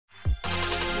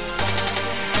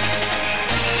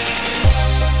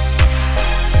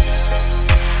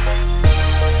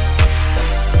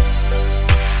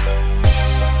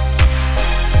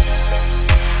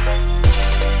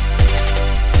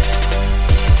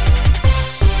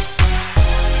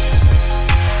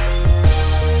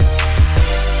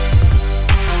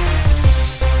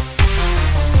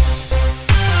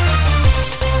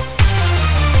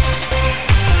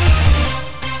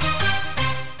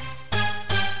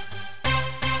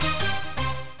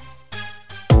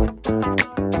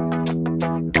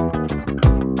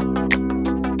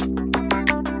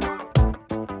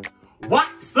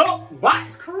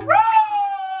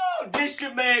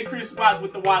spots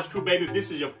with the Watch Crew, baby. If this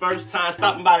is your first time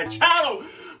stopping by the channel,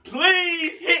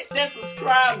 please hit that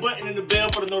subscribe button and the bell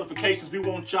for the notifications. We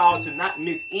want y'all to not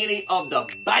miss any of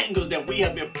the bangers that we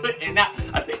have been putting out.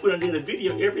 I think we done did a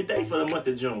video every day for the month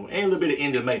of June and a little bit of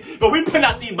end of May. But we putting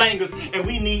out these bangers and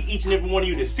we need each and every one of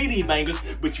you to see these bangers,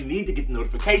 but you need to get the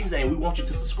notifications and we want you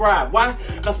to subscribe. Why?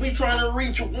 Because we trying to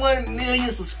reach 1 million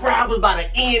subscribers by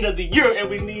the end of the year and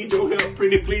we need your help.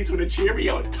 Pretty please with a cherry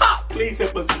on top. Please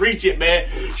help us reach it, man.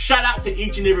 Shout out to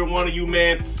each and every one of you,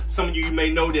 man. Some of you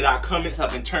may know that our comments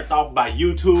have been turned off by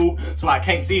YouTube, so I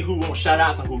can't see who wants shout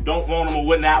outs and who don't want them or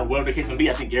whatnot. Whatever the case may be,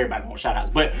 I think everybody wants shout outs.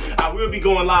 But I will be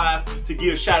going live to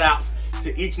give shout outs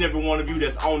to each and every one of you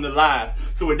that's on the live.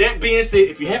 So with that being said,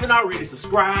 if you haven't already,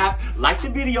 subscribe, like the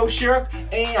video, share,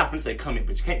 and I'm gonna say comment,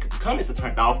 but you can't because the comments are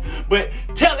turned off. But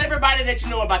tell everybody that you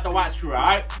know about the Watch Crew,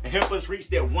 alright? And help us reach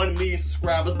that 1 million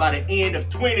subscribers by the end of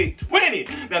 2020.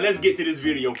 Now let's get to this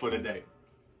video for today.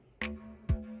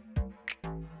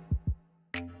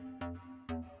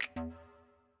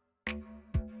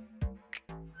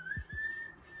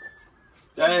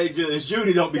 Hey, Judge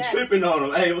Judy, don't be tripping on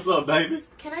him. Hey, what's up, baby?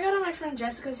 Can I go to my friend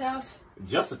Jessica's house?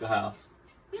 Jessica's house?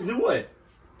 To do what?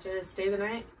 To stay the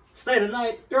night. Stay the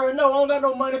night? Girl, no, I don't got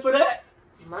no money for that.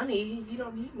 Money? You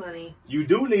don't need money. You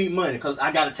do need money, because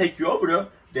I got to take you over there.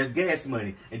 That's gas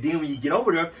money. And then when you get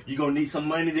over there, you're going to need some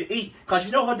money to eat. Because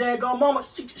you know her daggone mama,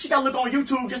 she got to look on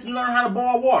YouTube just to learn how to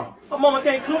boil water. Her mama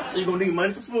can't cook, so you're going to need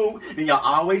money for food. And y'all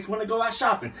always want to go out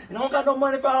shopping. And I don't got no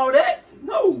money for all that.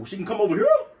 No, she can come over here.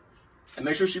 And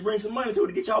make sure she brings some money, too,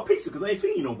 to get y'all pizza, because I ain't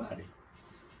feeding nobody.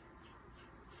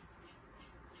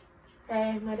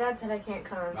 Hey, my dad said I can't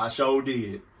come. I sure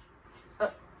did.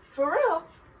 For real?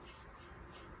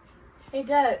 Hey,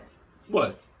 Dad.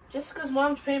 What? Jessica's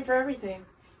mom's paying for everything.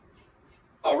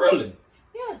 Oh, really?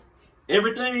 Yeah.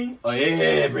 Everything or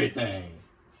everything?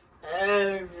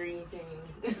 Everything.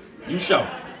 You sure?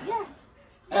 Yeah.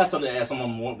 I have something to ask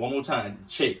someone one more time.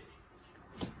 Check.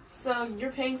 So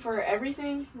you're paying for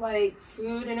everything? Like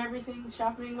food and everything?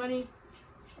 Shopping money?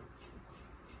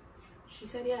 She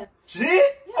said yeah. She did?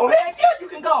 Yeah. Oh, heck yeah, you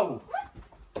can go.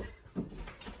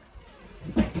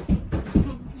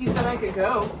 You said I could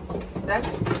go.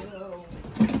 That's so...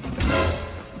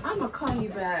 I'm gonna call you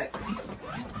back.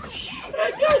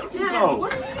 Heck yeah, you can Dad, go.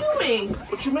 what are you doing?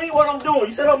 What you mean what I'm doing?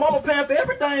 You said her mama paying for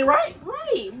everything, right?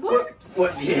 Right.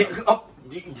 What? Yeah.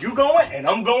 You going and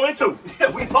I'm going too.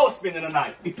 We both spending the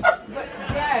night. But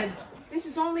Dad, this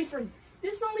is only for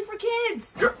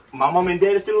kids. Girl, my mom and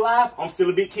dad is still alive. I'm still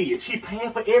a big kid. She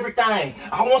paying for everything.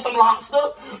 I want some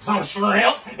lobster, some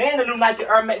shrimp, and the new Nike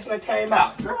Air Max that came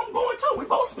out. Girl, I'm going too. We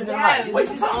both spending the night.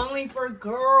 This is only for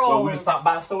girls. Well, we'll stop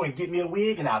by the store and get me a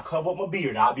wig and I'll cover up my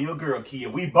beard. I'll be a girl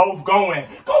kid. We both going.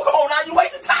 Go, come on now. You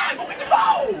wasting time. Go get your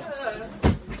clothes.